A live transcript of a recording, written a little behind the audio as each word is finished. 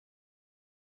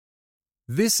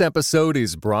This episode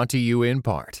is brought to you in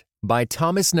part by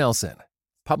Thomas Nelson,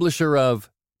 publisher of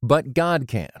But God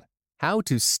Can: How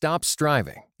to Stop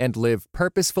Striving and Live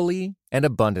Purposefully and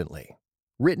Abundantly.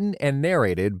 Written and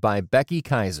narrated by Becky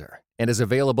Kaiser and is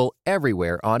available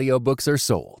everywhere audiobooks are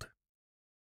sold.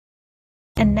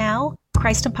 And now,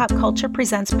 Christ in Pop Culture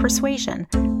presents Persuasion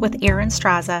with Aaron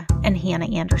Straza and Hannah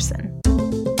Anderson.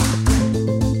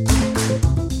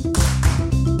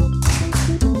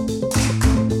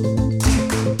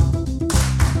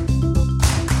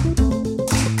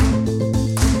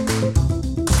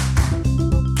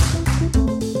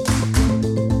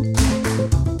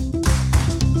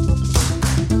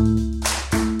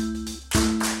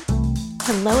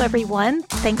 Hello, everyone.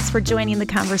 Thanks for joining the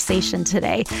conversation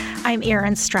today. I'm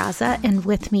Aaron Straza, and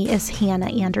with me is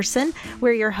Hannah Anderson.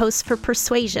 We're your hosts for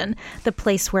Persuasion, the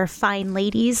place where fine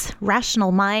ladies,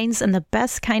 rational minds, and the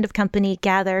best kind of company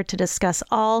gather to discuss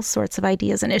all sorts of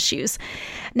ideas and issues.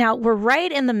 Now, we're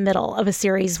right in the middle of a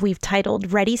series we've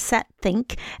titled Ready, Set,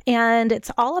 Think, and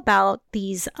it's all about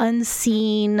these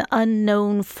unseen,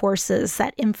 unknown forces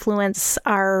that influence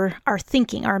our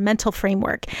thinking, our mental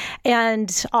framework.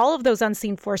 And all of those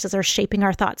unseen forces are shaping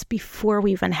our thoughts before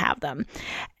we even have them.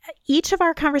 Each of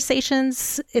our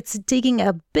conversations, it's digging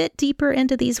a bit deeper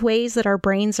into these ways that our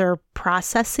brains are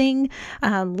processing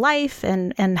life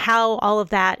and how all of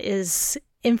that is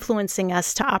influencing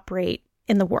us to operate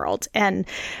in the world. And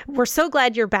we're so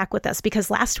glad you're back with us because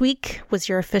last week was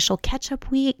your official catch-up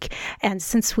week. And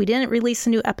since we didn't release a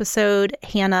new episode,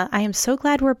 Hannah, I am so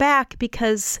glad we're back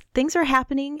because things are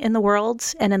happening in the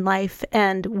world and in life,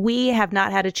 and we have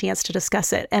not had a chance to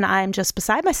discuss it. And I'm just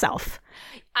beside myself.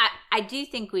 I do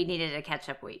think we needed a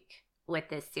catch-up week with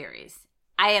this series.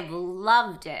 I have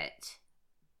loved it,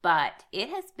 but it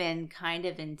has been kind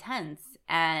of intense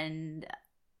and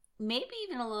maybe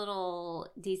even a little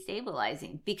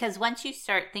destabilizing, because once you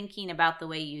start thinking about the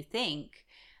way you think,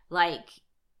 like,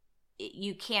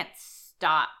 you can't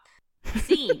stop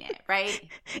seeing it, right?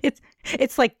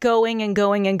 It's like going and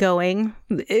going and going.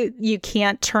 You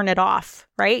can't turn it off,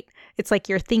 right? It's like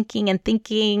you're thinking and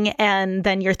thinking, and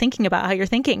then you're thinking about how you're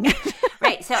thinking.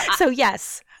 Right. So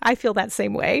yes, I feel that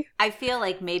same way. I feel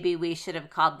like maybe we should have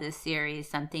called this series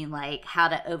something like How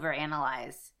to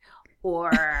Overanalyze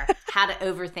or How to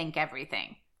Overthink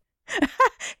Everything.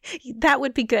 That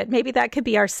would be good. Maybe that could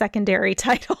be our secondary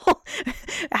title.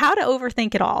 How to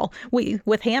Overthink It All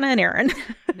with Hannah and Aaron.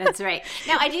 That's right.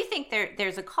 Now, I do think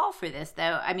there's a call for this,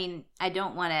 though. I mean, I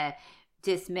don't want to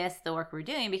dismiss the work we're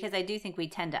doing because I do think we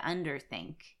tend to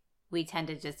underthink. We tend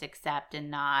to just accept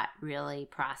and not really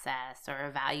process or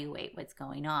evaluate what's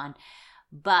going on.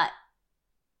 But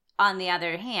on the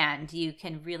other hand, you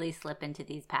can really slip into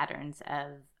these patterns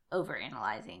of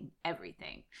overanalyzing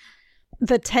everything.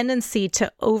 The tendency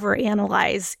to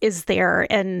overanalyze is there,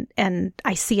 and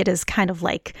I see it as kind of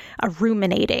like a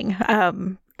ruminating.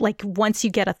 Like once you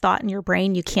get a thought in your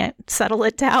brain, you can't settle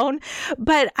it down.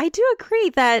 But I do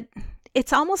agree that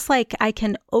it's almost like I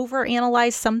can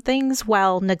overanalyze some things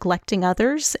while neglecting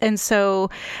others. And so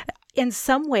in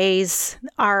some ways,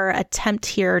 our attempt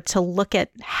here to look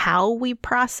at how we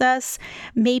process,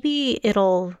 maybe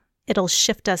it'll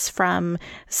shift us from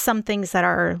some things that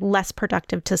are less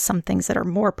productive to some things that are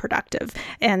more productive.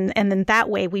 And then that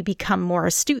way we become more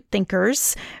astute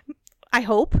thinkers, I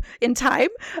hope, in time.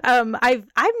 I've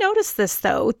noticed this,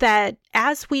 though, that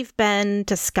as we've been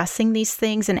discussing these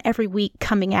things and every week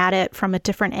coming at it from a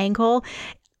different angle,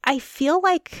 I feel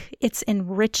like it's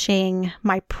enriching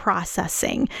my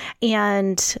processing.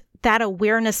 And that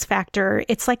awareness factor,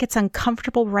 it's like it's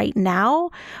uncomfortable right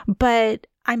now, but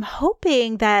I'm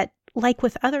hoping that, like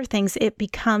with other things, it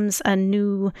becomes a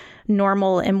new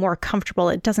normal and more comfortable.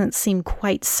 It doesn't seem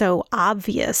quite so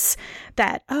obvious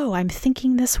that, oh, I'm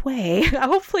thinking this way.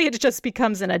 Hopefully it just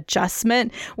becomes an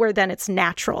adjustment where then it's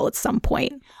natural at some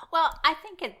point. Well, I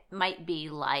think it might be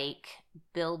like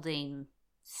building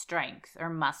strength or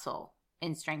muscle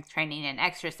in strength training and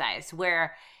exercise,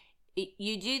 where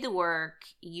you do the work,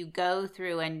 you go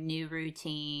through a new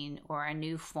routine or a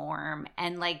new form,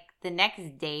 and like the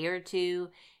next day or two,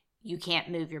 you can't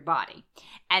move your body.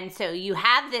 And so you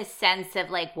have this sense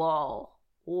of like, well,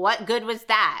 what good was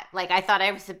that? Like, I thought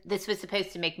this was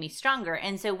supposed to make me stronger.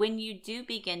 And so when you do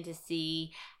begin to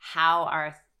see how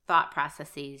our thought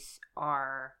processes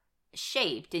are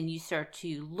shaped and you start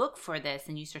to look for this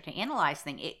and you start to analyze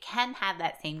things, it can have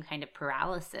that same kind of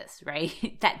paralysis,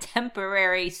 right? That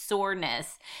temporary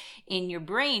soreness in your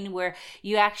brain where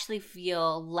you actually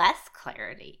feel less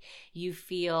clarity. You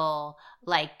feel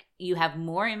like you have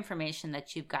more information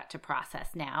that you've got to process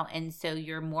now. And so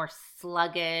you're more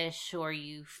sluggish, or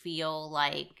you feel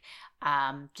like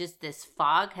just this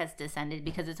fog has descended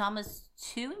because it's almost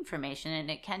too information.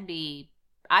 And it can be,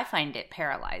 I find it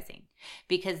paralyzing,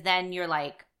 because then you're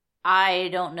like, I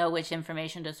don't know which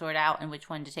information to sort out and which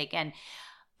one to take in.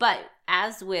 But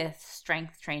as with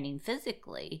strength training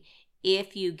physically,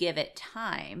 if you give it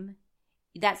time,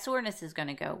 that soreness is going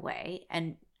to go away.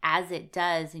 And as it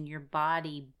does and your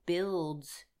body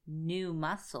builds new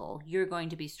muscle, you're going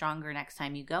to be stronger next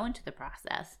time you go into the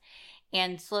process.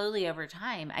 And slowly over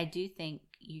time, I do think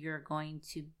you're going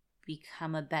to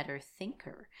become a better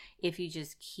thinker if you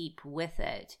just keep with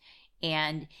it.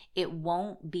 And it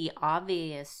won't be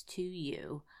obvious to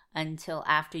you until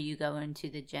after you go into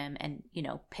the gym and,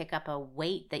 pick up a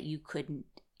weight that you couldn't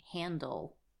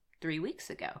handle 3 weeks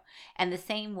ago. And the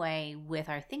same way with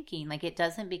our thinking, like it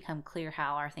doesn't become clear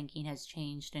how our thinking has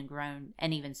changed and grown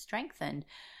and even strengthened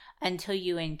until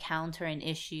you encounter an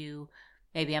issue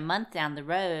maybe a month down the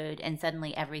road and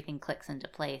suddenly everything clicks into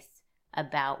place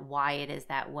about why it is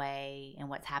that way and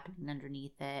what's happening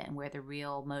underneath it and where the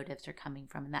real motives are coming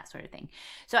from and that sort of thing.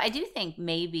 So I do think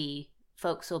maybe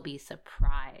folks will be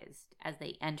surprised as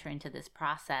they enter into this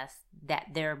process that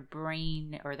their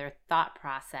brain or their thought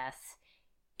process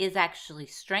is actually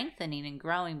strengthening and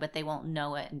growing, but they won't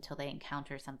know it until they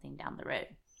encounter something down the road.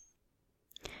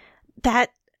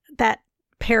 That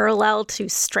parallel to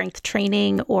strength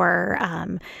training or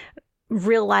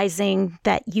realizing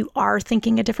that you are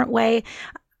thinking a different way,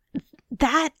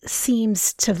 that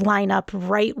seems to line up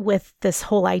right with this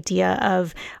whole idea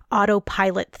of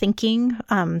autopilot thinking,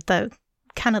 the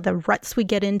kind of the ruts we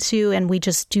get into, and we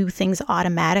just do things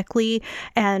automatically,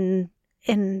 and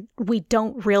we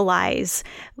don't realize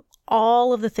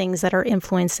all of the things that are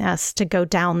influencing us to go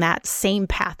down that same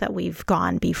path that we've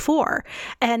gone before.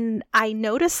 And I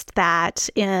noticed that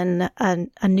in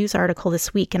a news article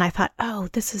this week, and I thought, oh,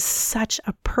 this is such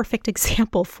a perfect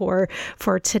example for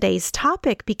today's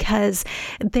topic, because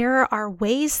there are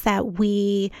ways that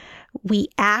we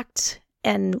act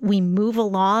and we move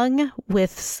along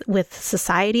with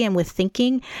society and with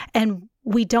thinking, and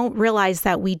we don't realize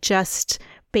that we just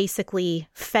basically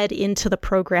fed into the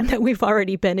program that we've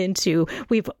already been into.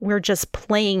 We're just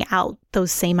playing out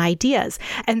those same ideas.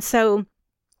 And so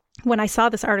when I saw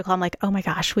this article, I'm like, oh my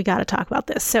gosh, we got to talk about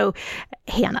this. So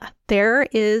Hannah, there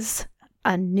is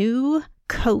a new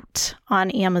coat on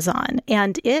Amazon,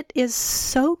 and it is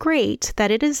so great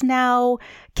that it is now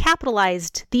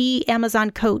capitalized, the Amazon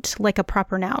coat, like a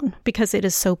proper noun, because it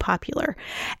is so popular.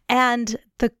 And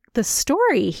the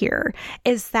story here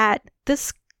is that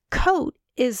this coat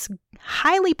is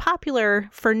highly popular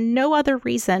for no other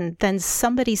reason than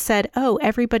somebody said, oh,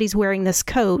 everybody's wearing this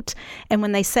coat. And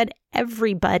when they said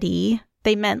everybody,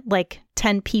 they meant like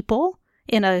 10 people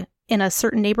in a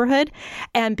certain neighborhood.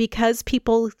 And because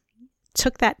people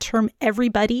took that term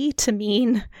everybody to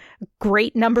mean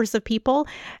great numbers of people,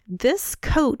 this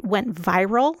coat went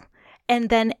viral, and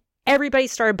then everybody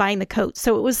started buying the coat.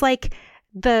 So it was like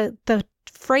the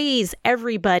phrase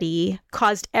everybody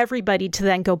caused everybody to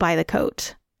then go buy the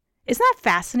coat. Isn't that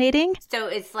fascinating? So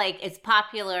it's like it's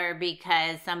popular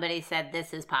because somebody said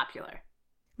this is popular.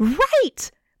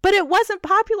 Right. But it wasn't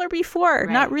popular before. Right.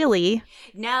 Not really.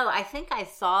 No, I think I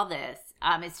saw this.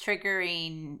 It's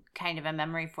triggering kind of a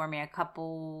memory for me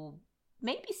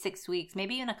maybe 6 weeks,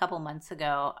 maybe even a couple months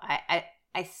ago.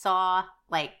 I saw,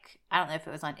 like, I don't know if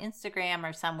it was on Instagram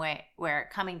or some way, where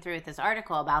coming through with this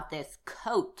article about this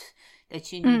coat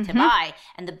that you need to buy.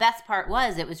 And the best part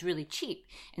was it was really cheap.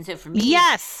 And so for me,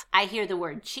 yes, I hear the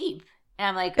word cheap and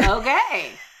I'm like,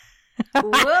 okay,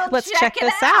 let's check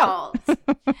this out.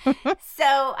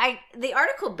 So the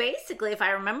article basically, if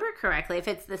I remember correctly, if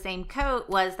it's the same coat,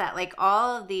 was that like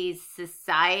all of these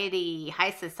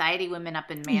high society women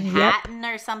up in Manhattan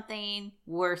or something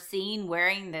were seen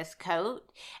wearing this coat.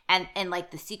 And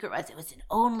like the secret was it was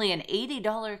only an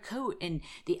 $80 coat and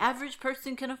the average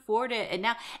person can afford it. And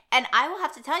I will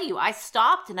have to tell you, I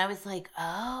stopped and I was like,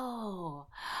 oh,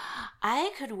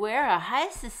 I could wear a high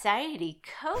society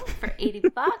coat for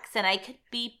 $80 and I could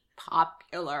be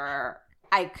popular.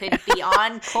 I could be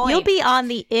on point. You'll be on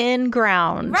the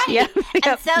in-ground. Right. Yep.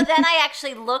 And so then I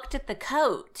actually looked at the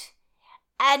coat,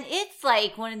 and it's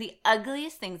like one of the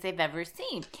ugliest things they've ever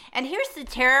seen. And here's the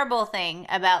terrible thing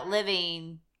about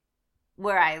living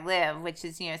where I live, which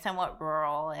is, somewhat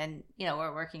rural, and, we're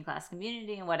a working class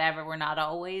community and whatever. We're not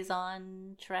always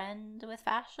on trend with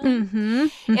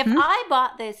fashion. If I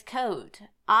bought this coat,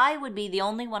 I would be the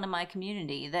only one in my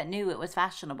community that knew it was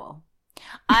fashionable.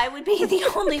 I would be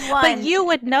the only one. But you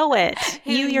would know it.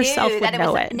 You yourself would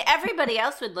know it. And everybody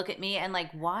else would look at me and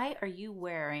like, why are you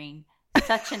wearing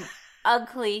such an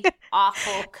ugly,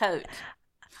 awful coat?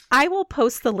 I will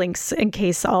post the links in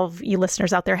case all of you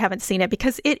listeners out there haven't seen it,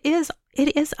 because it is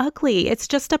ugly. It's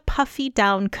just a puffy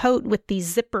down coat with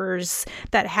these zippers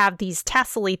that have these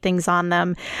tassel-y things on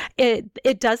them.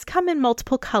 It does come in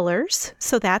multiple colors,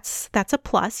 so that's a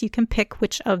plus. You can pick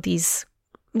which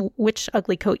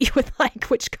ugly coat you would like,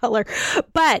 which color.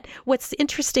 But what's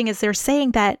interesting is they're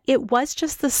saying that it was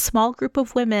just the small group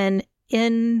of women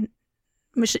in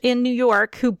New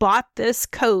York who bought this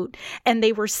coat, and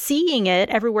they were seeing it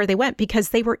everywhere they went because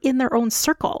they were in their own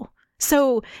circle.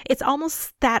 So it's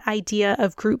almost that idea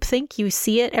of groupthink. You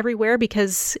see it everywhere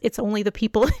because it's only the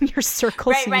people in your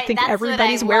circle, so you think That's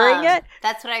everybody's wearing it.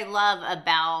 That's what I love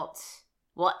about,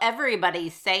 well,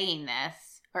 everybody's saying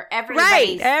this, or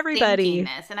everybody's thinking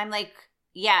this. And I'm like,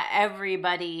 yeah,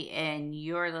 everybody in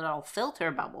your little filter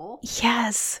bubble.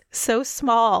 Yes, so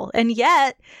small. And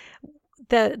yet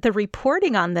the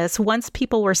reporting on this, once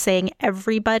people were saying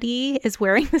everybody is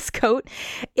wearing this coat,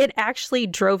 it actually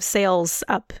drove sales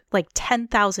up like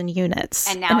 10,000 units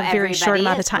and now in a very short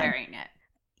amount of time. Wearing it.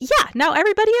 Yeah, now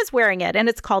everybody is wearing it, and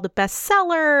it's called a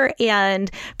bestseller, and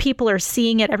people are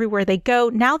seeing it everywhere they go.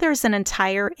 Now there's an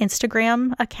entire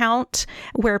Instagram account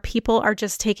where people are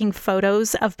just taking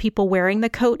photos of people wearing the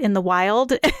coat in the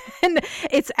wild, and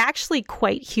it's actually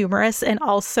quite humorous and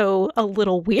also a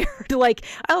little weird. Like,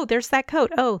 oh, there's that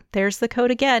coat. Oh, there's the coat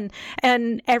again.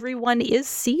 And everyone is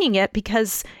seeing it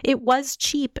because it was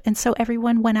cheap, and so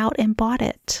everyone went out and bought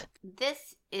it. This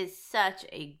is such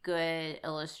a good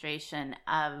illustration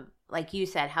of, like you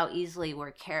said, how easily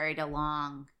we're carried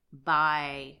along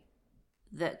by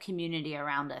the community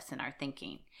around us in our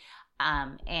thinking.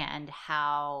 And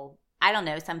how, I don't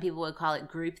know, some people would call it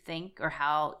groupthink, or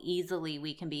how easily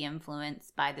we can be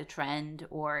influenced by the trend,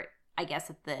 or I guess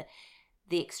if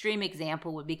the extreme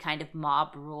example would be kind of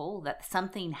mob rule, that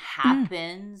something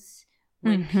happens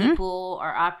when people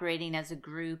are operating as a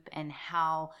group, and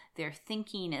how their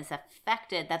thinking is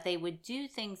affected, that they would do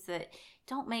things that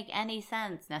don't make any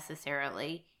sense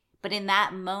necessarily, but in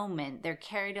that moment they're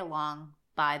carried along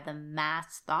by the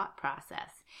mass thought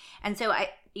process. And so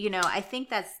I think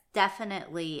that's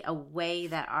definitely a way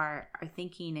that our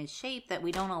thinking is shaped that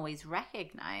we don't always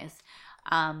recognize.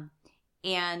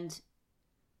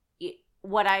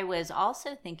 What I was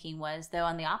also thinking was, though,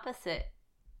 on the opposite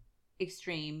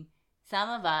extreme, some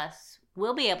of us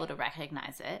will be able to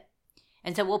recognize it,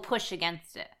 and so we'll push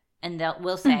against it, and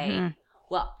we'll say,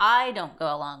 well, I don't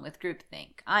go along with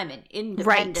groupthink. I'm an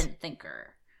independent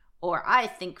thinker, or I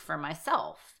think for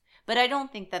myself. But I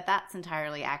don't think that that's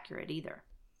entirely accurate either.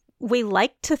 We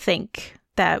like to think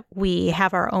that we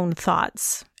have our own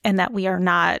thoughts and that we are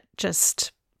not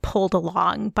just pulled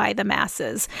along by the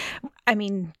masses. I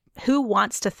mean, who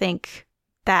wants to think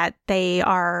that they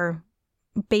are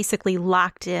basically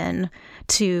locked in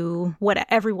to what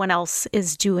everyone else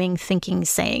is doing, thinking,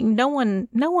 saying? No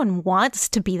one wants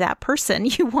to be that person.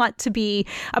 You want to be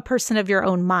a person of your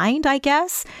own mind, I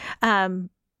guess.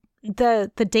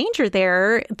 The danger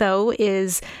there, though,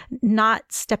 is not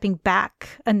stepping back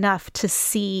enough to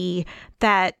see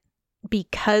that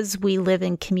because we live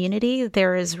in community,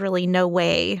 there is really no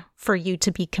way for you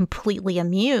to be completely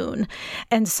immune.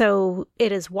 And so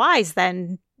it is wise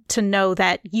then to know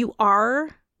that you are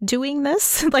doing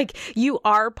this, like you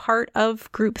are part of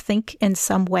groupthink in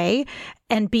some way,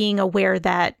 and being aware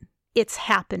that it's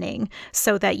happening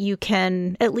so that you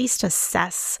can at least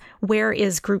assess, where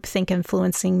is groupthink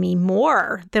influencing me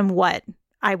more than what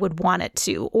I would want it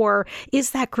to? Or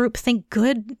is that groupthink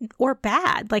good or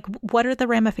bad? Like, what are the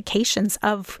ramifications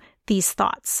of these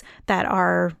thoughts that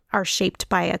are shaped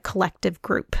by a collective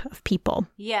group of people?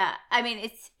 Yeah. I mean,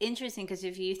 it's interesting because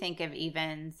if you think of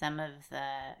even some of the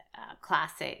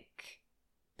classic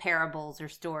parables or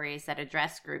stories that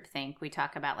address groupthink, we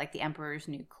talk about like the Emperor's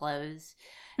New Clothes,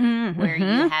 where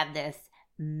you have this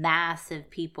massive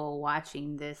people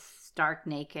watching this stark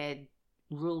naked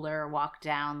ruler walk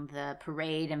down the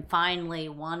parade, and finally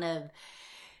one of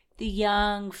the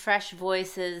young fresh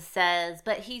voices says,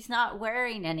 but he's not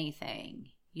wearing anything,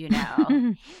 you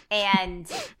know.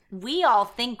 And we all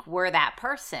think we're that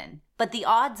person, but the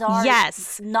odds are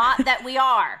not that we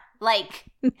are. Like,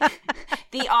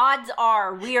 the odds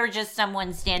are we are just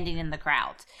someone standing in the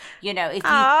crowd. You know, if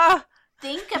you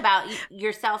think about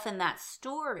yourself in that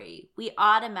story, we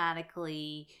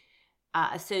automatically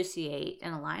associate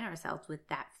and align ourselves with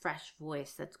that fresh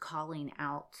voice that's calling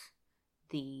out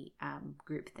the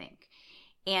groupthink.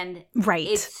 And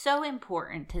it's so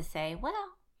important to say, well,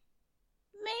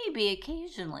 maybe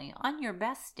occasionally on your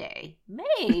best day,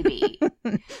 maybe.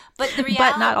 But the reality,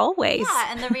 but not always.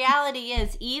 Yeah, and the reality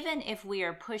is, even if we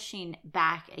are pushing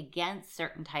back against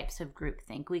certain types of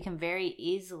groupthink, we can very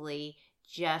easily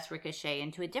just ricochet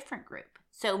into a different group.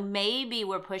 So maybe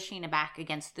we're pushing back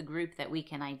against the group that we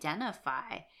can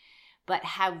identify, but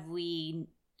have we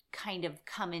kind of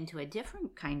come into a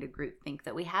different kind of groupthink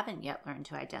that we haven't yet learned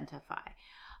to identify?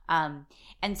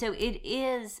 And so it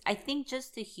is, I think,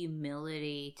 just the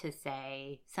humility to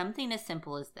say something as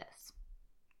simple as this.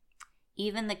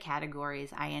 Even the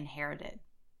categories I inherited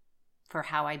for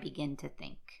how I begin to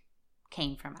think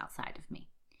came from outside of me.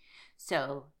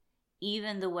 So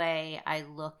even the way I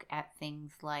look at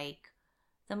things like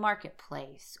the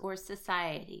marketplace or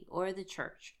society or the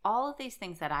church, all of these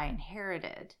things that I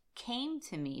inherited came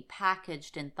to me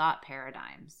packaged in thought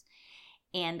paradigms.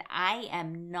 And I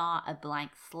am not a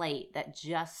blank slate that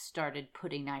just started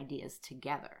putting ideas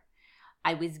together.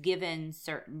 I was given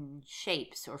certain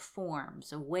shapes or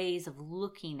forms or ways of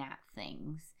looking at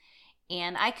things.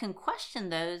 And I can question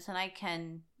those and I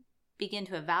can begin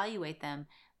to evaluate them.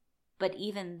 But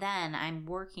even then, I'm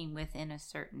working within a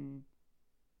certain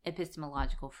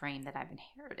epistemological frame that I've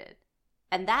inherited.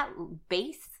 And that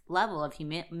base level of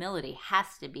humility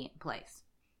has to be in place.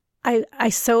 I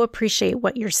so appreciate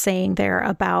what you're saying there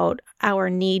about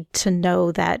our need to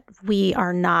know that we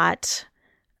are not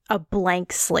a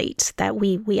blank slate, that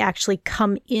we actually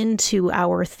come into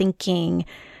our thinking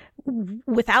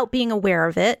without being aware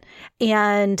of it.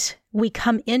 And we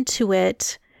come into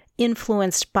it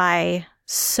influenced by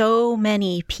so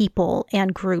many people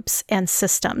and groups and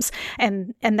systems.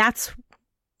 And that's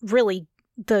really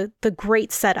the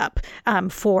great setup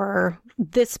for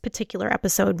this particular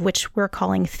episode, which we're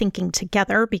calling Thinking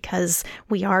Together, because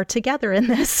we are together in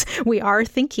this. We are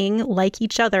thinking like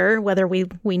each other, whether we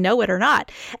know it or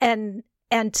not. And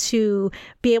to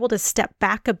be able to step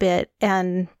back a bit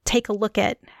and take a look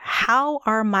at how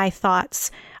are my thoughts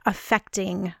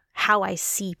affecting how I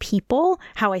see people,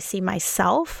 how I see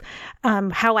myself,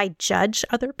 how I judge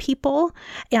other people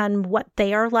and what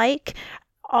they are like.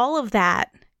 All of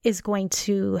that is going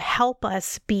to help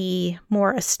us be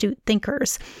more astute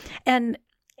thinkers. And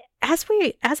as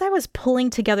I was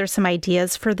pulling together some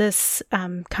ideas for this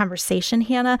conversation,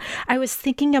 Hannah, I was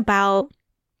thinking about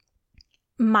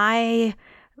my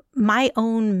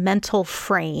own mental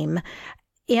frame.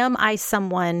 Am I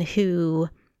someone who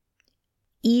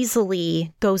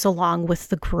easily goes along with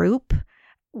the group,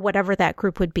 whatever that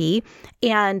group would be,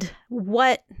 and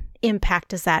what impact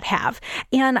does that have?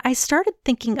 And I started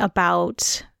thinking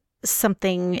about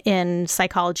something in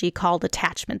psychology called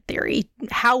attachment theory.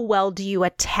 How well do you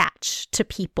attach to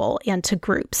people and to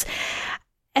groups?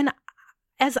 And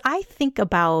as I think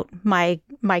about my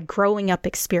growing up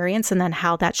experience and then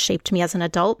how that shaped me as an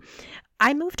adult,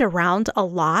 I moved around a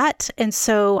lot. And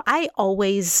so I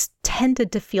always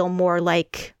tended to feel more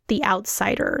like the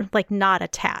outsider, like not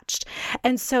attached.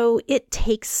 And so it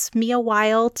takes me a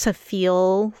while to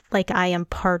feel like I am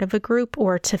part of a group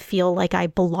or to feel like I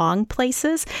belong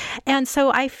places. And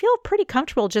so I feel pretty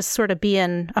comfortable just sort of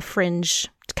being a fringe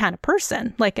kind of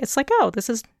person. Like, it's like, oh, this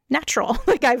is natural.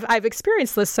 Like I've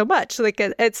experienced this so much. Like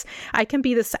I can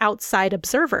be this outside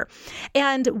observer.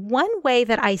 And one way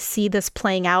that I see this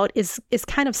playing out is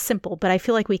kind of simple, but I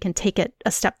feel like we can take it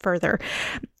a step further.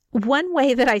 One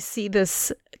way that I see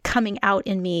this coming out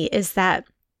in me is that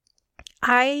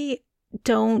I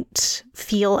don't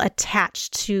feel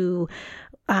attached to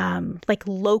like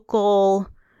local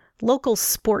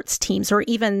sports teams or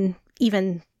even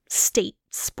state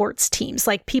sports teams.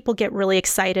 Like people get really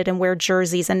excited and wear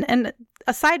jerseys. And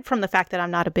aside from the fact that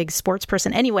I'm not a big sports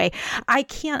person anyway, I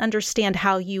can't understand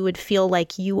how you would feel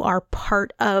like you are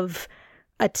part of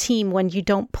a team when you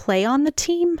don't play on the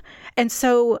team. And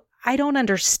so I don't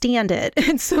understand it.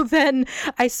 And so then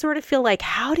I sort of feel like,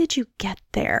 how did you get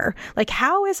there? Like,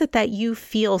 how is it that you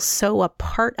feel so a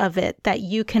part of it that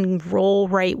you can roll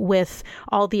right with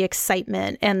all the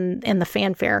excitement and the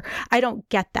fanfare? I don't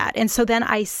get that. And so then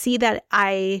I see that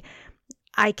I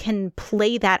can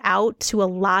play that out to a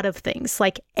lot of things.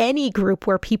 Like any group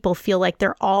where people feel like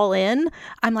they're all in,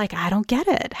 I'm like, I don't get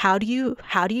it. How do you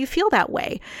feel that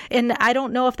way? And I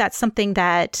don't know if that's something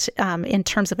that in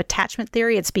terms of attachment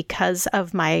theory, it's because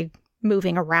of my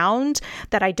moving around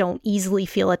that I don't easily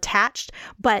feel attached,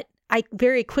 but I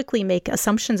very quickly make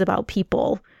assumptions about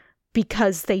people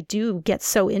because they do get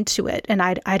so into it. And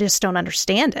I just don't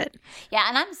understand it. Yeah.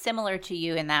 And I'm similar to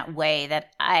you in that way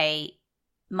that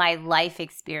my life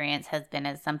experience has been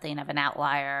as something of an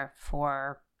outlier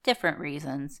for different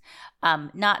reasons.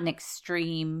 Not an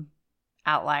extreme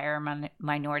outlier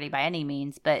minority by any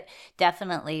means, but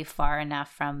definitely far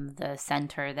enough from the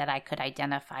center that I could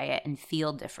identify it and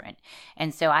feel different.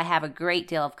 And so I have a great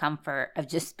deal of comfort of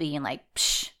just being like,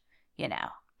 psh,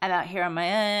 I'm out here on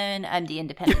my own. I'm the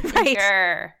independent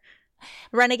thinker.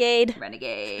 Renegade,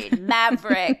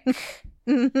 maverick.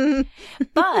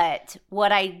 But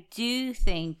what I do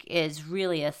think is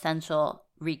really essential,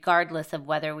 regardless of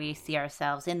whether we see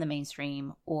ourselves in the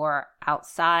mainstream or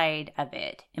outside of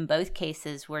it, in both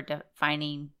cases, we're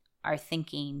defining our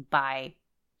thinking by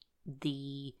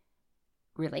the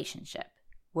relationship.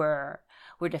 We're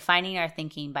defining our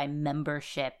thinking by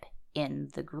membership in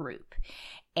the group.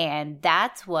 And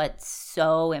that's what's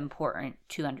so important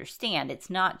to understand. It's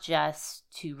not just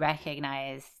to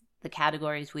recognize the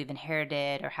categories we've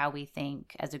inherited or how we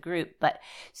think as a group, but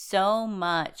so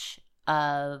much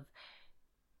of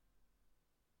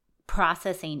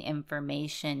processing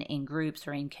information in groups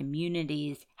or in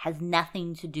communities has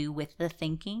nothing to do with the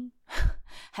thinking,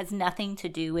 has nothing to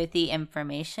do with the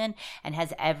information, and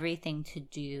has everything to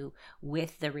do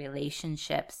with the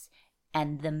relationships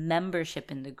and the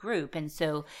membership in the group. And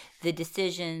so the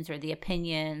decisions or the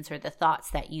opinions or the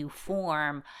thoughts that you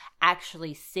form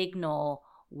actually signal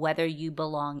whether you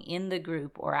belong in the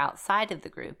group or outside of the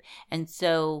group. And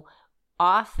so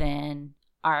often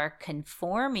our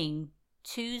conforming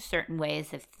to certain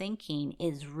ways of thinking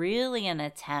is really an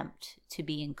attempt to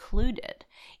be included.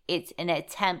 It's an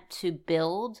attempt to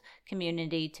build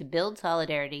community, to build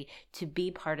solidarity, to be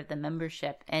part of the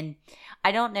membership. And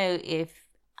I don't know if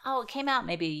it came out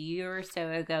maybe a year or so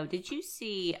ago. Did you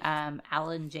see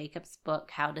Alan Jacobs'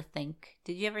 book, How to Think?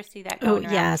 Did you ever see that going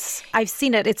around? Yes. I've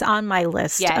seen it. It's on my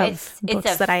list of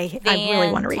books that I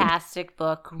really want to read. Fantastic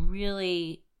book.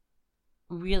 Really,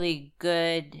 really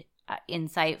good,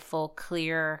 insightful,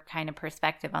 clear kind of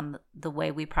perspective on the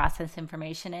way we process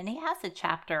information. And he has a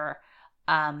chapter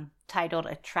titled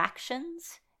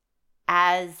Attractions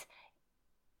as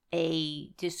a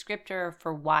descriptor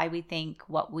for why we think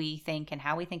what we think and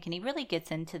how we think. And he really gets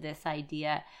into this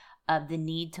idea of the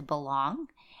need to belong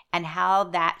and how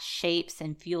that shapes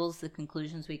and fuels the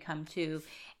conclusions we come to.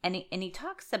 And he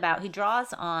talks about, he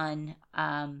draws on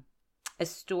a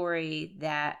story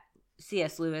that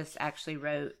C.S. Lewis actually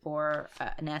wrote, or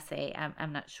an essay,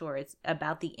 I'm not sure. It's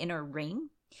about the inner ring.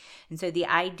 And so the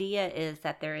idea is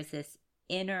that there is this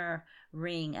inner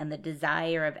ring, and the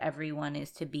desire of everyone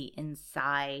is to be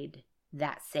inside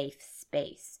that safe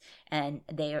space, and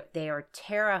they are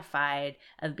terrified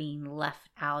of being left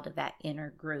out of that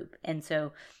inner group. And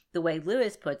so the way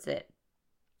Lewis puts it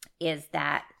is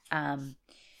that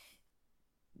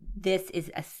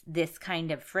this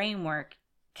kind of framework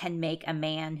can make a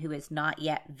man who is not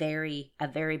yet a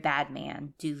very bad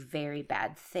man do very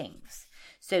bad things.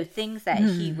 So things that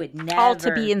he would never all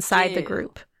to be inside do. The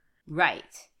group.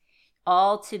 Right.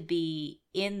 All to be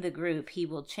in the group, he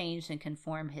will change and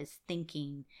conform his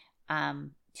thinking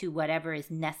to whatever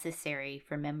is necessary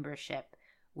for membership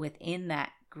within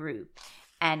that group.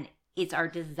 And it's our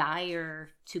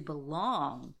desire to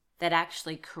belong that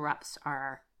actually corrupts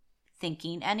our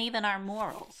thinking and even our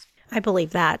morals. I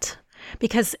believe that,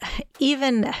 because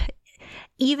even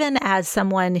as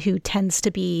someone who tends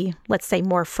to be, let's say,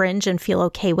 more fringe and feel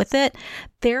okay with it,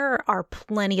 there are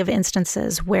plenty of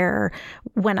instances where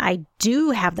when I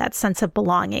do have that sense of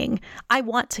belonging, I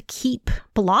want to keep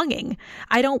belonging.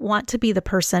 I don't want to be the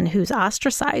person who's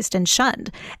ostracized and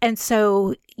shunned. And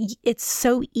so it's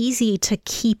so easy to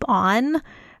keep on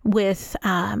with,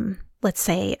 let's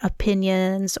say,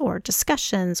 opinions or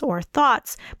discussions or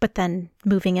thoughts, but then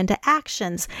moving into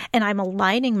actions. And I'm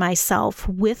aligning myself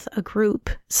with a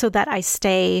group so that I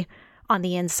stay on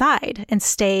the inside and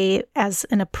stay as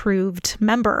an approved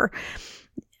member.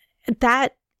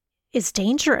 That is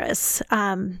dangerous.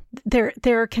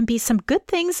 There can be some good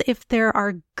things if there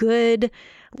are good,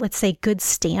 let's say, good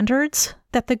standards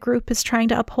that the group is trying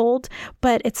to uphold.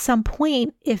 But at some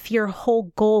point, if your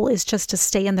whole goal is just to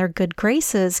stay in their good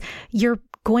graces, you're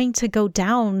going to go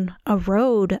down a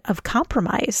road of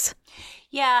compromise.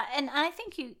 Yeah, and I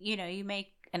think you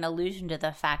make an allusion to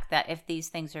the fact that if these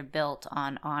things are built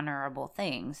on honorable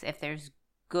things, if there's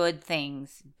good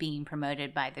things being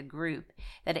promoted by the group,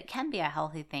 that it can be a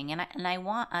healthy thing. And I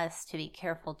want us to be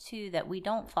careful too that we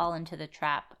don't fall into the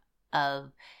trap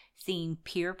of seeing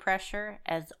peer pressure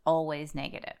as always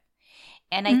negative.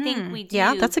 And I think we do.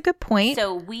 Yeah, that's a good point.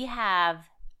 So we have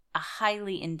a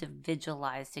highly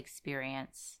individualized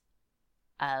experience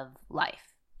of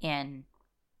life in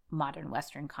modern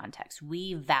Western context.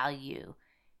 We value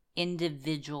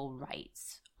individual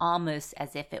rights almost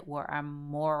as if it were a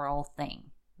moral thing,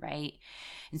 right?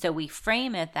 And so we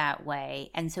frame it that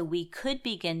way. And so we could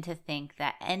begin to think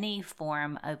that any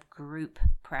form of group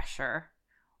pressure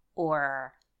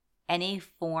or any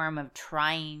form of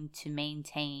trying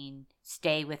to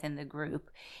stay within the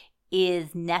group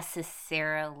is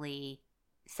necessarily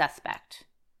suspect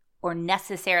or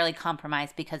necessarily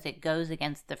compromised because it goes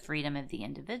against the freedom of the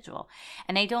individual.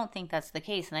 And I don't think that's the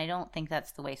case. And I don't think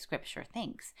that's the way Scripture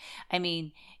thinks. I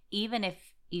mean, even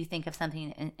if you think of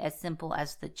something as simple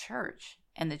as the church,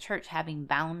 and the church having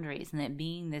boundaries and it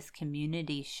being this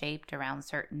community shaped around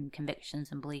certain convictions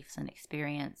and beliefs and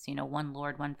experience, one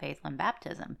Lord, one faith, one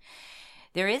baptism.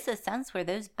 There is a sense where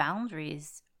those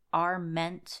boundaries are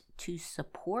meant to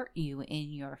support you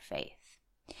in your faith.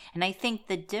 And I think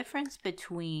the difference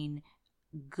between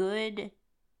good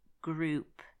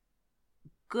group,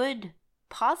 good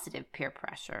positive peer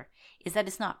pressure is that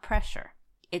it's not pressure,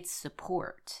 it's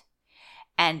support.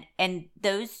 And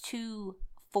those two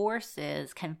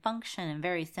forces can function in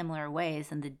very similar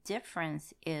ways, and the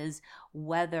difference is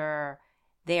whether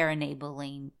they are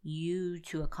enabling you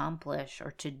to accomplish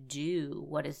or to do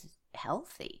what is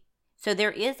healthy. So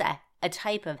there is a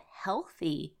type of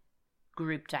healthy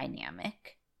group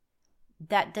dynamic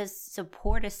that does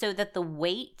support us so that the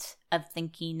weight of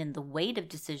thinking and the weight of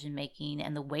decision making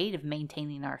and the weight of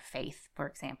maintaining our faith, for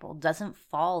example, doesn't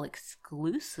fall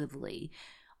exclusively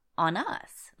on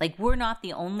us. Like, we're not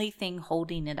the only thing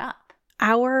holding it up.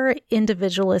 Our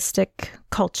individualistic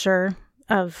culture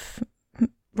of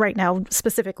right now,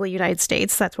 specifically United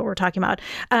States, that's what we're talking about,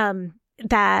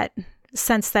 that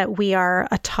sense that we are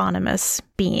autonomous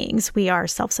beings, we are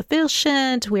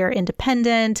self-sufficient, we are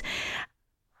independent,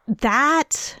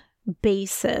 that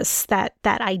basis, that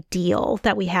ideal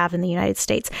that we have in the United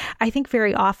States, I think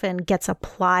very often gets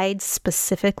applied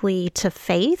specifically to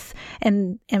faith,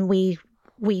 and we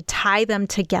tie them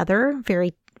together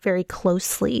very, very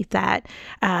closely, that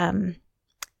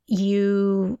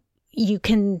you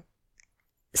can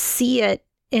see it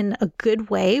in a good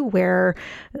way where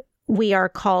we are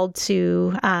called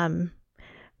to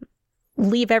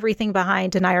leave everything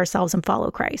behind, deny ourselves, and follow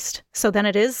Christ. So then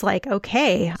it is like,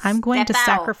 okay, I'm going to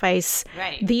sacrifice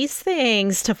these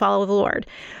things to follow the Lord.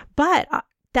 But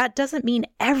that doesn't mean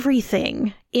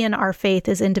everything in our faith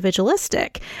is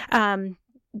individualistic.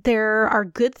 There are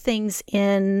good things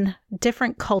in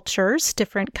different cultures,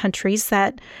 different countries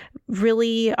that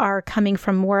really are coming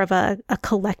from more of a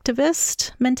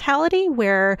collectivist mentality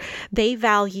where they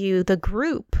value the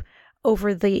group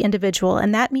over the individual.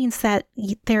 And that means that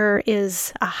there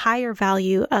is a higher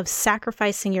value of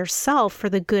sacrificing yourself for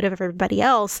the good of everybody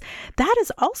else. That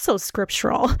is also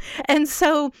scriptural. And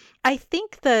so I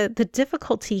think the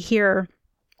difficulty here,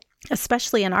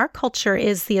 especially in our culture,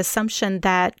 is the assumption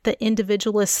that the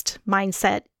individualist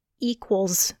mindset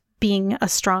equals being a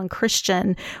strong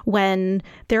Christian, when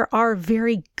there are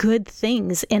very good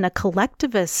things in a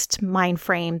collectivist mind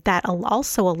frame that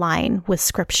also align with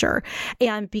Scripture.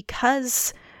 And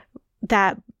because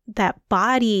that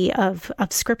body of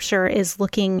Scripture is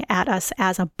looking at us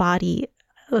as a body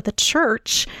of the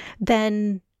church,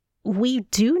 then we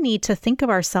do need to think of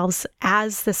ourselves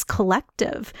as this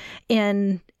collective,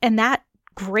 and that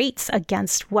grates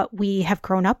against what we have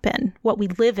grown up in, what we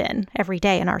live in every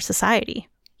day in our society.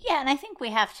 Yeah, and I think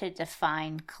we have to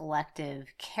define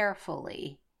collective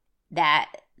carefully,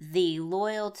 that the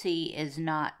loyalty is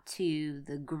not to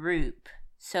the group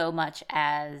so much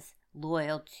as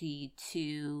loyalty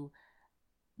to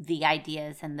the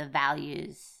ideas and the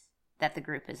values that the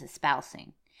group is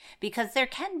espousing. Because there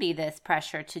can be this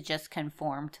pressure to just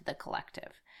conform to the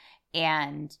collective.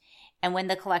 And when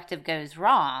the collective goes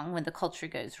wrong, when the culture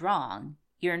goes wrong,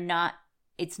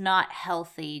 it's not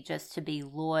healthy just to be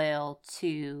loyal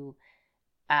to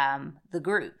the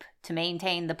group, to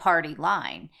maintain the party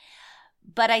line.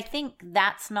 But I think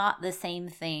that's not the same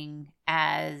thing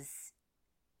as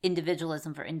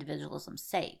individualism for individualism's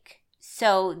sake.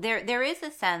 So there is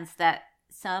a sense that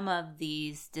some of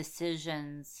these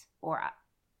decisions, or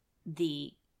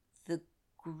the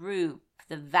group,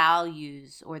 the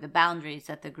values or the boundaries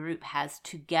that the group has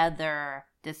together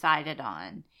decided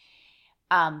on,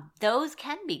 those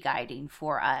can be guiding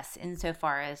for us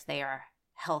insofar as they are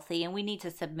healthy, and we need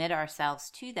to submit ourselves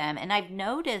to them. And I've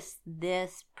noticed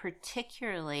this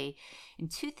particularly in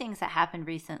two things that happened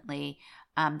recently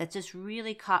that just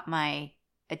really caught my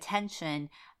attention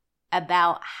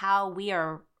about how we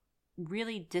are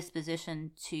really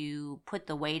dispositioned to put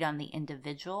the weight on the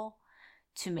individual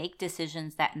to make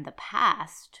decisions that in the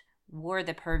past were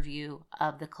the purview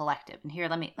of the collective. And here,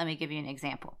 let me give you an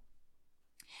example.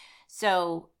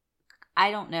 So I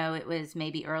don't know, it was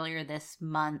maybe earlier this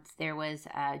month, there was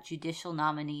a judicial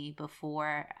nominee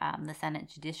before the Senate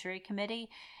Judiciary Committee,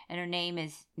 and her name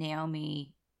is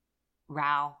Naomi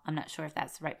Rao. I'm not sure if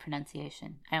that's the right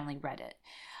pronunciation. I only read it.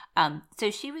 So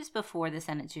she was before the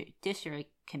Senate Judiciary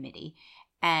Committee,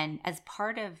 and as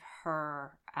part of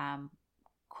her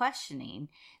questioning,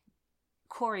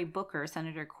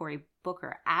 Senator Cory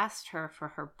Booker asked her for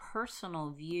her personal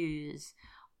views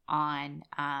on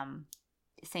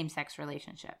same-sex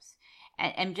relationships,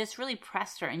 and just really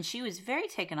pressed her. And she was very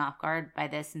taken off guard by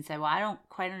this and said, well, I don't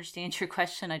quite understand your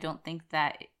question. I don't think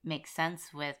that it makes sense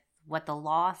with what the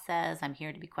law says. I'm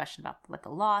here to be questioned about what the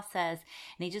law says.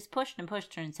 And he just pushed and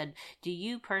pushed her and said, do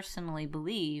you personally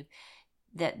believe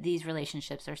that these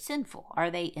relationships are sinful? Are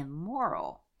they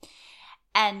immoral?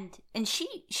 And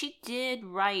she did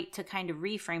right to kind of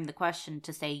reframe the question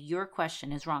to say, your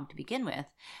question is wrong to begin with.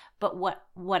 But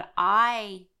what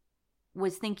I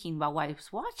was thinking while I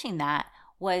was watching that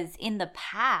was, in the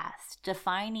past,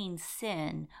 defining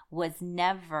sin was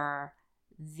never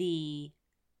the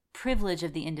privilege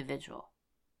of the individual.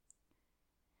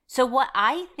 So what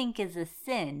I think is a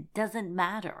sin doesn't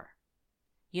matter.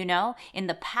 You know, in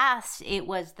the past, it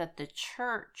was that the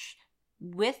church,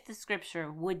 with the scripture,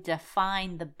 would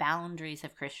define the boundaries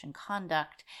of Christian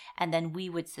conduct, and then we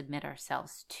would submit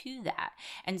ourselves to that.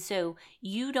 And so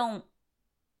you don't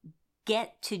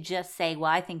get to just say, well,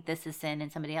 I think this is sin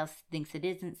and somebody else thinks it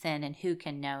isn't sin, and who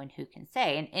can know and who can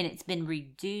say. And it's been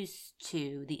reduced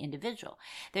to the individual.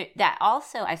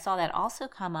 I saw that also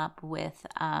come up with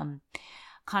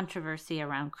controversy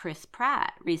around Chris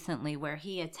Pratt recently, where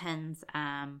he attends,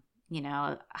 a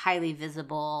highly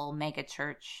visible mega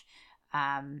church,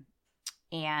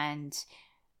 and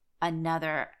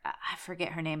another, I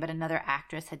forget her name, but another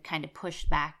actress had kind of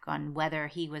pushed back on whether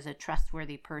he was a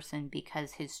trustworthy person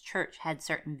because his church had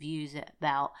certain views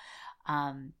about,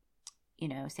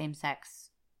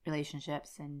 same-sex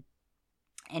relationships.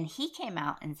 And he came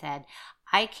out and said,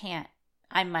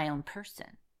 I'm my own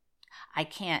person. I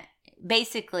can't,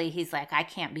 basically he's like, I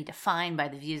can't be defined by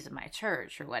the views of my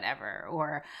church or whatever,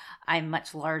 or I'm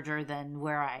much larger than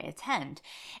where I attend.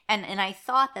 And I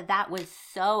thought that was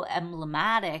so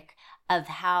emblematic of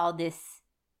how this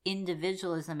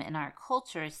individualism in our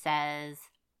culture says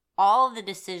all the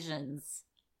decisions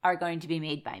are going to be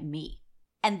made by me.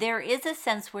 And there is a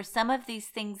sense where some of these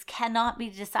things cannot be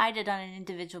decided on an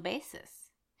individual basis.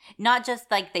 Not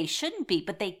just like they shouldn't be,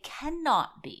 but they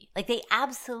cannot be. Like, they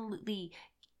absolutely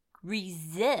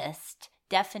resist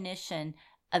definition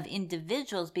of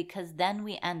individuals, because then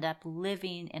we end up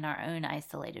living in our own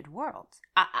isolated worlds.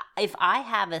 If I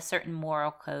have a certain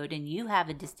moral code and you have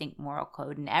a distinct moral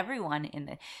code, and everyone in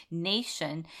the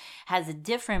nation has a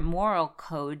different moral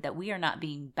code, that we are not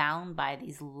being bound by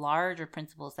these larger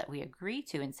principles that we agree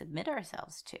to and submit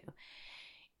ourselves to,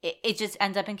 it just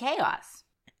ends up in chaos.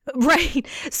 Right.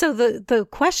 So the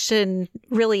question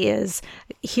really is,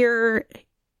 here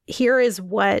is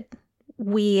what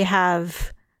we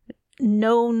have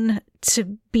known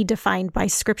to be defined by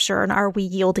scripture, and are we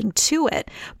yielding to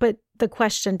it? But the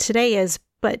question today is,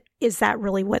 but is that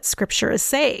really what scripture is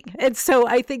saying? And so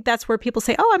I think that's where people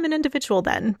say, oh, I'm an individual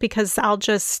then, because I'll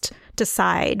just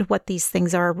decide what these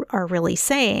things are really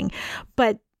saying.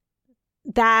 But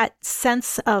that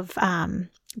sense of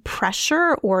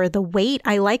pressure or the weight,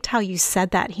 I liked how you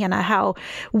said that, Hannah, how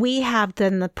we have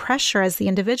then the pressure as the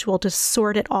individual to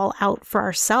sort it all out for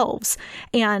ourselves.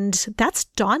 And that's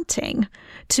daunting,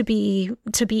 to be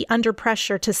under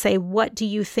pressure to say, what do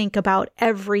you think about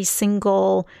every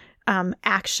single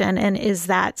action, and is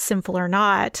that sinful or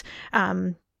not?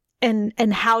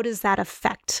 And how does that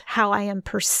affect how I am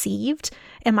perceived?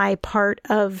 Am I part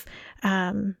of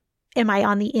am I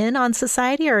on the in on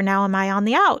society, or now am I on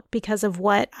the out because of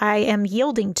what I am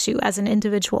yielding to as an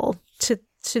individual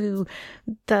to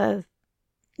the,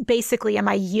 basically, am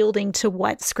I yielding to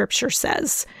what scripture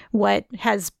says, what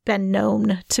has been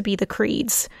known to be the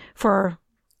creeds for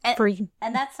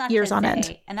that's not years on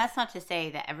end? And that's not to say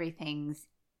that everything's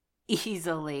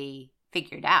easily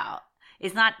figured out.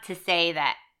 It's not to say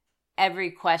that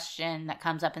every question that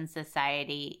comes up in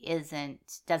society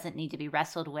doesn't need to be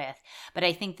wrestled with. But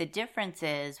I think the difference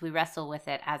is we wrestle with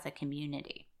it as a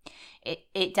community.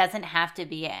 It doesn't have to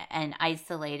be an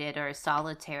isolated or a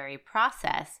solitary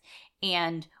process.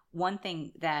 And one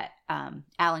thing that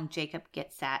Alan Jacob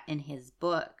gets at in his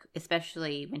book,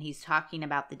 especially when he's talking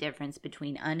about the difference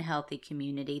between unhealthy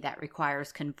community that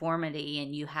requires conformity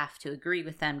and you have to agree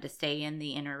with them to stay in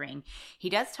the inner ring, he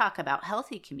does talk about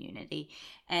healthy community.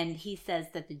 And he says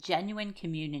that the genuine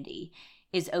community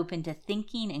is open to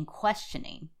thinking and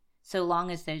questioning. so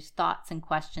long as those thoughts and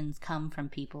questions come from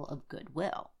people of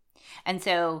goodwill. And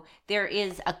so there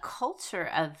is a culture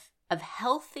of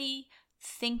healthy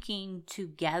thinking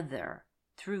together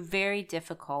through very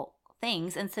difficult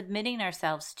things and submitting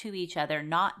ourselves to each other,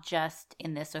 not just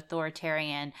in this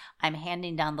authoritarian, I'm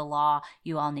handing down the law,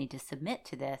 you all need to submit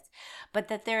to this, but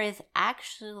that there is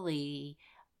actually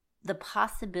the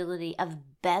possibility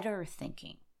of better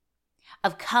thinking,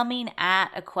 of coming at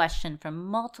a question from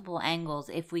multiple angles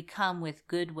if we come with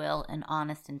goodwill and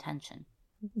honest intention.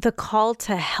 The call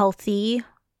to healthy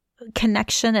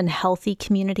connection and healthy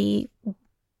community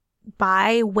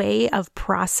by way of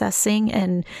processing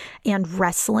and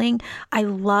wrestling. I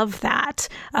love that.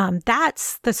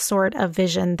 That's the sort of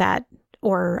vision that,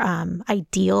 or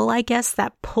ideal, I guess,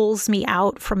 that pulls me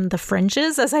out from the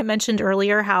fringes. As I mentioned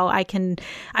earlier, how I can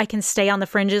stay on the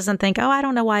fringes and think, oh, I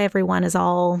don't know why everyone is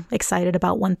all excited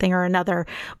about one thing or another.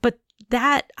 But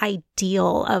that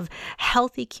ideal of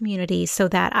healthy community, so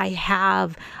that I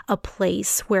have a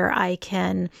place where I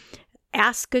can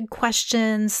ask good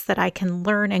questions, that I can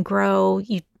learn and grow.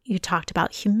 You talked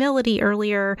about humility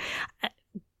earlier.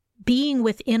 Being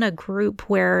within a group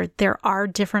where there are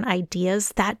different ideas,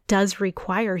 that does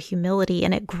require humility,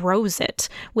 and it grows it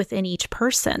within each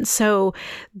person. So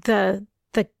the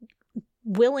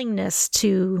willingness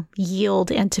to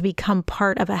yield and to become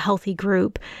part of a healthy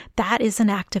group, that is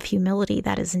an act of humility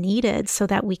that is needed so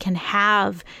that we can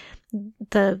have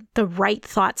the right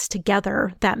thoughts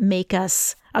together that make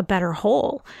us a better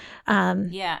whole.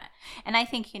 Yeah. And I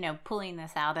think, pulling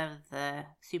this out of the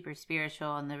super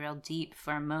spiritual and the real deep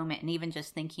for a moment, and even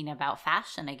just thinking about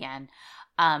fashion again,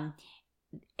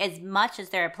 as much as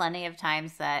there are plenty of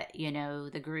times that,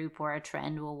 the group or a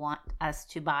trend will want us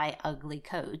to buy ugly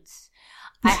coats,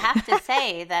 I have to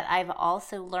say that I've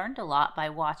also learned a lot by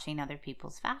watching other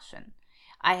people's fashion.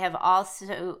 I have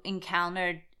also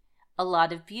encountered a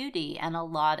lot of beauty and a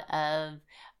lot of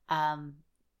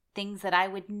things that I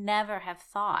would never have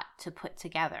thought to put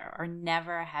together or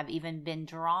never have even been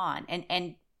drawn.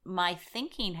 And my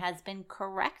thinking has been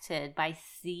corrected by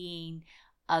seeing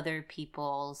other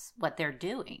people's, what they're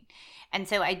doing. And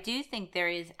so I do think there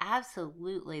is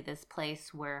absolutely this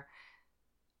place where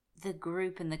the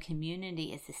group and the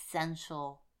community is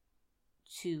essential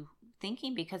to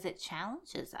thinking, because it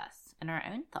challenges us in our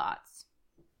own thoughts.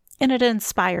 And it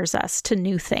inspires us to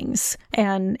new things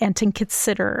and to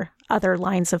consider other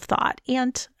lines of thought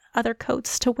and other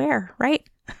coats to wear, right?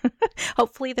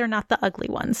 Hopefully they're not the ugly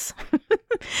ones.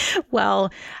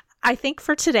 Well, I think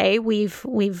for today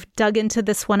we've dug into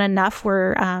this one enough.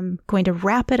 We're going to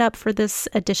wrap it up for this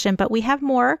edition, but we have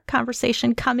more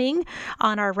conversation coming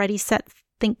on our Ready, Set,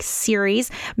 Think series.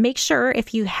 Make sure,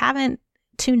 if you haven't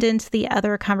tuned into the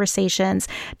other conversations,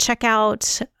 check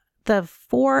out the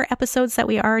 4 episodes that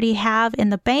we already have in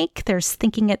the bank. There's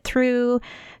Thinking It Through,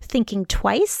 Thinking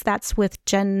Twice. That's with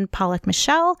Jen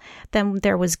Pollock-Michelle. Then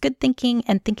there was Good Thinking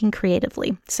and Thinking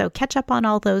Creatively. So catch up on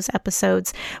all those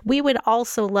episodes. We would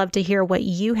also love to hear what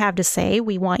you have to say.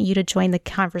 We want you to join the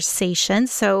conversation.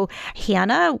 So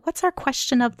Hannah, what's our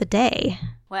question of the day?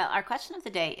 Well, our question of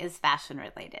the day is fashion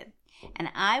related. And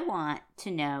I want to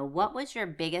know, what was your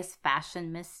biggest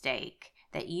fashion mistake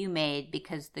that you made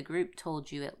because the group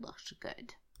told you it looked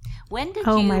good? When did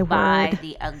you buy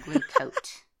the ugly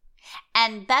coat?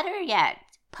 And better yet,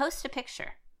 post a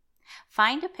picture.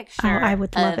 Find a picture I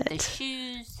would love of the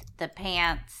shoes, the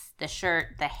pants, the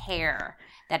shirt, the hair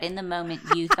that in the moment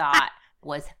you thought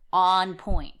was on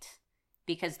point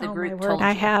because the group told you.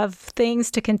 I have things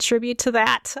to contribute to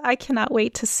that. I cannot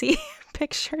wait to see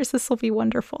pictures. This will be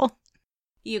wonderful.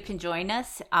 You can join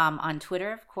us on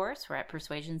Twitter, of course. We're at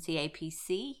Persuasion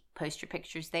CAPC. Post your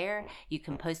pictures there. You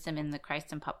can post them in the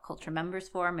Christ and Pop Culture Members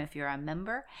Forum if you're a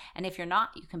member. And if you're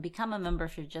not, you can become a member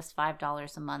for just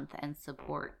 $5 a month and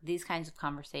support these kinds of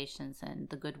conversations and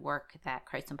the good work that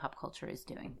Christ and Pop Culture is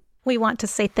doing. We want to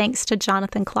say thanks to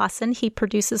Jonathan Clausen. He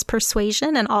produces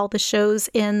Persuasion and all the shows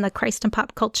in the Christ and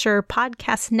Pop Culture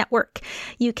podcast network.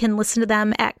 You can listen to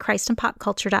them at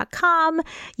christandpopculture.com.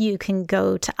 You can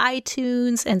go to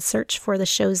iTunes and search for the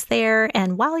shows there.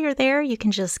 And while you're there, you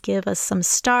can just give us some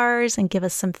stars and give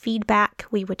us some feedback.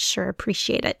 We would sure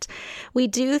appreciate it. We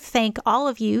do thank all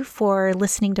of you for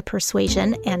listening to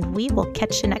Persuasion, and we will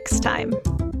catch you next time.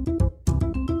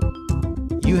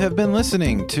 You have been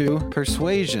listening to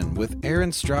Persuasion with Aaron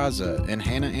Straza and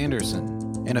Hannah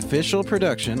Anderson, an official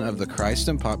production of the Christ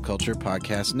and Pop Culture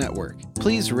Podcast Network.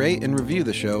 Please rate and review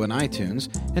the show in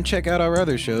iTunes and check out our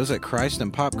other shows at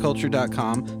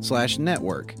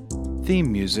christandpopculture.com/network.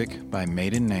 Theme music by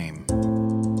Maiden Name.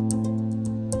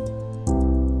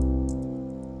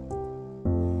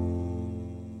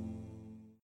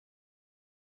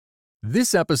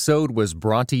 This episode was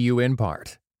brought to you in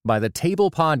part by the Table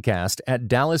Podcast at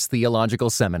Dallas Theological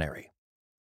Seminary.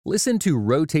 Listen to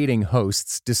rotating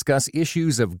hosts discuss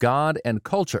issues of God and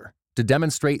culture to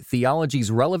demonstrate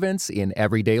theology's relevance in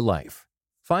everyday life.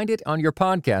 Find it on your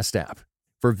podcast app.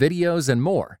 For videos and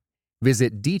more,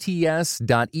 visit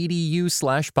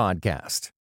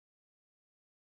dts.edu/podcast.